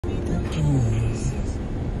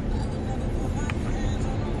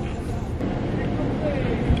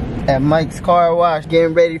At Mike's car wash,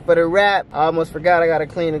 getting ready for the wrap. I almost forgot I gotta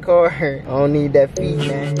clean the car. I don't need that feet,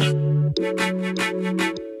 man.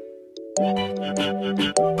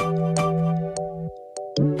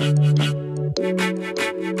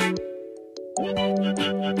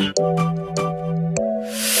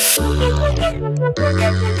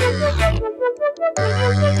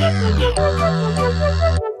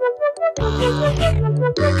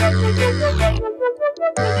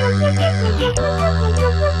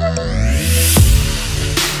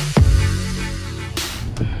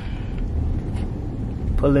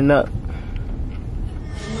 Pulling up. Hey,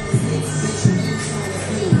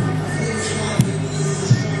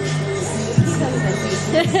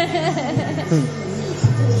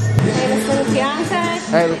 this one's Bianca.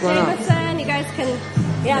 Hey, what's going on? Jameson. You guys can,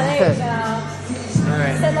 yeah, there you go. All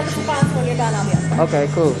right. Send them some files when you're done, I'll be up. Okay,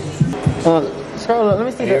 cool. Scroll up, let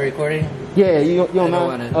me see. Are you recording? Yeah, you don't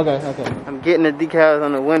mind? It. Okay. I'm getting the decals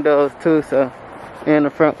on the windows too, so, and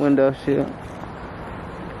the front window shit.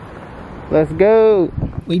 Let's go.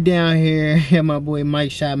 We down here at my boy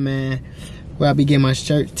Mike's shop, man, where I'll be getting my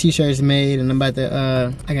t-shirts made, and I'm about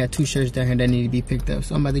to, I got 2 shirts down here that need to be picked up,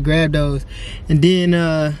 so I'm about to grab those, and then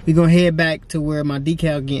we gonna head back to where my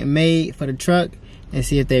decal getting made for the truck and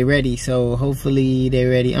see if they ready. So hopefully they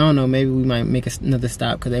ready. I don't know, maybe we might make another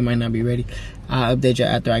stop because they might not be ready. I'll update you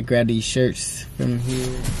after I grab these shirts from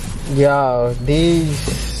here. Y'all,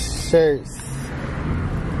 these shirts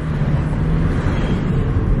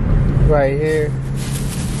right here,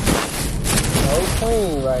 so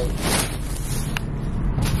clean, right?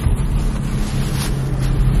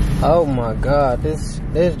 Oh my god, this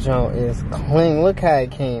joint is clean. Look how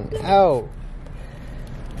it came out.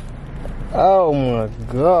 Oh my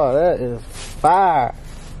god, that is fire.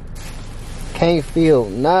 Can't feel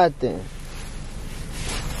nothing.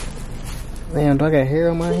 Damn, do I got hair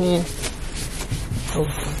on my hand? Oh.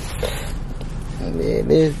 Yeah,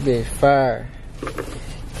 this bitch fire.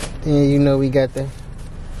 Then you know we got the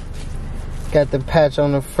patch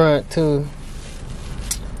on the front too.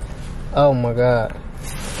 Oh my god.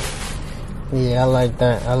 Yeah, I like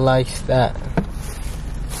that. I like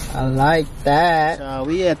that.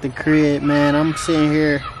 We at the crib, man. I'm sitting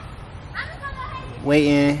here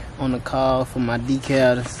waiting on the call for my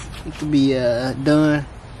decal to be done.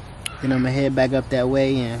 Then I'm gonna head back up that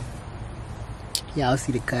way and y'all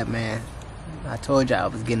see the cut, man. I told y'all I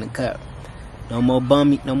was getting a cut. No more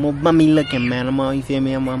bummy looking, man. I'm on, you feel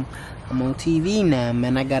me? I'm on TV now,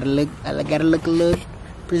 man. I gotta look a little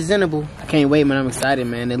presentable. I can't wait, man. I'm excited,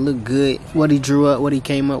 man. It looked good. What he drew up, what he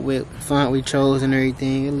came up with, font we chose and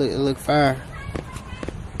everything. It looked fire.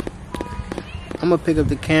 I'm gonna pick up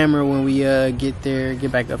the camera when we get there,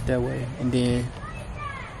 get back up that way, and then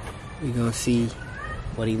we gonna see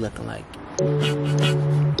what he looking like.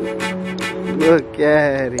 Look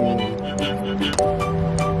at him.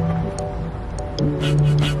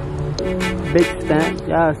 Big stack.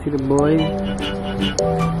 Y'all see the boy.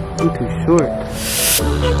 I'm too short.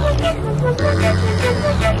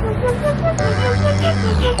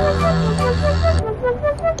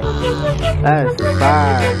 That's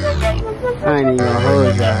fire. I ain't even gonna hold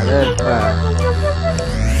y'all. That's fire.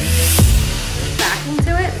 Back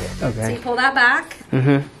into it. Okay. So you pull that back.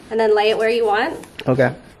 And then lay it where you want.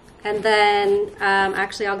 Okay. And then,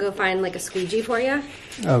 actually I'll go find like a squeegee for you.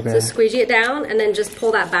 Okay. So squeegee it down and then just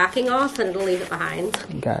pull that backing off and it'll leave it behind.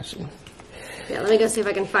 Gotcha. Yeah, let me go see if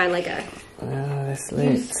I can find like a... That's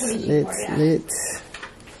lit. Lit.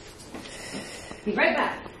 Be right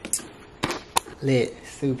back. Lit.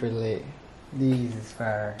 Super lit. These is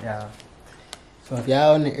fire, y'all. So if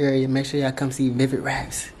y'all in the area, make sure y'all come see Vivid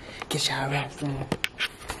Wraps. Get y'all wraps done.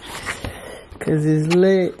 Cause it's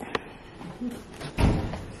lit.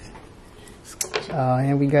 Oh,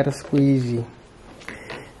 and we got a squeegee.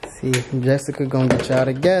 See, Jessica gonna get y'all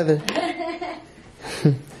together.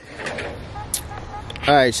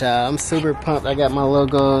 Alright, y'all, I'm super pumped. I got my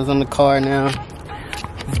logos on the car now.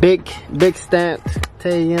 Big stamp.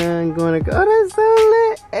 Tay Young gonna go. Oh, that's so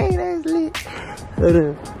lit. Hey, that's lit. Hold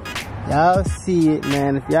on. Y'all see it,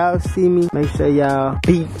 man. If y'all see me, make sure y'all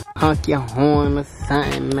beep, honk your horn or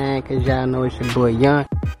something, man, cause y'all know it's your boy Young.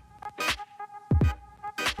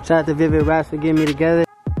 Shout out to Vivid Wraps for getting me together.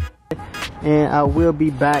 And I will be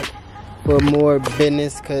back for more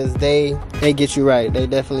business because they get you right. They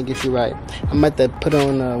definitely get you right. I'm about to put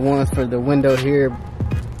on ones for the window here.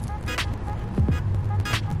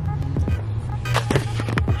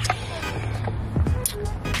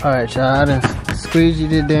 Alright, y'all, I done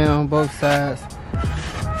squeegeed it down both sides.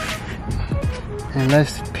 And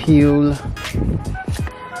let's peel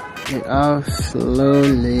it off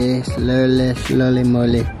slowly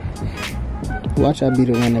moly. Watch out be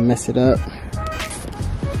the one to mess it up.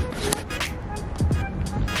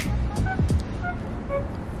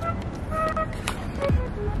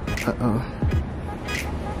 Uh-oh.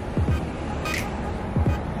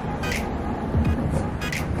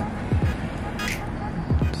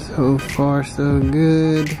 So far, so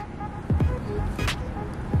good.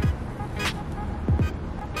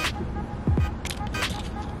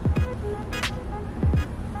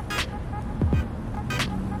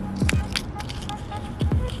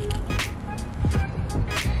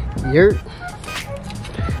 Yurt.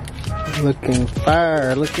 Looking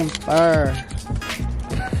fire, looking fire.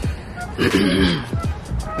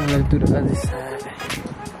 I'm gonna do the other side.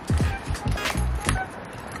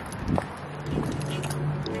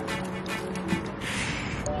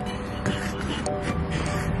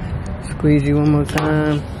 Squeeze you one more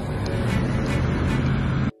time.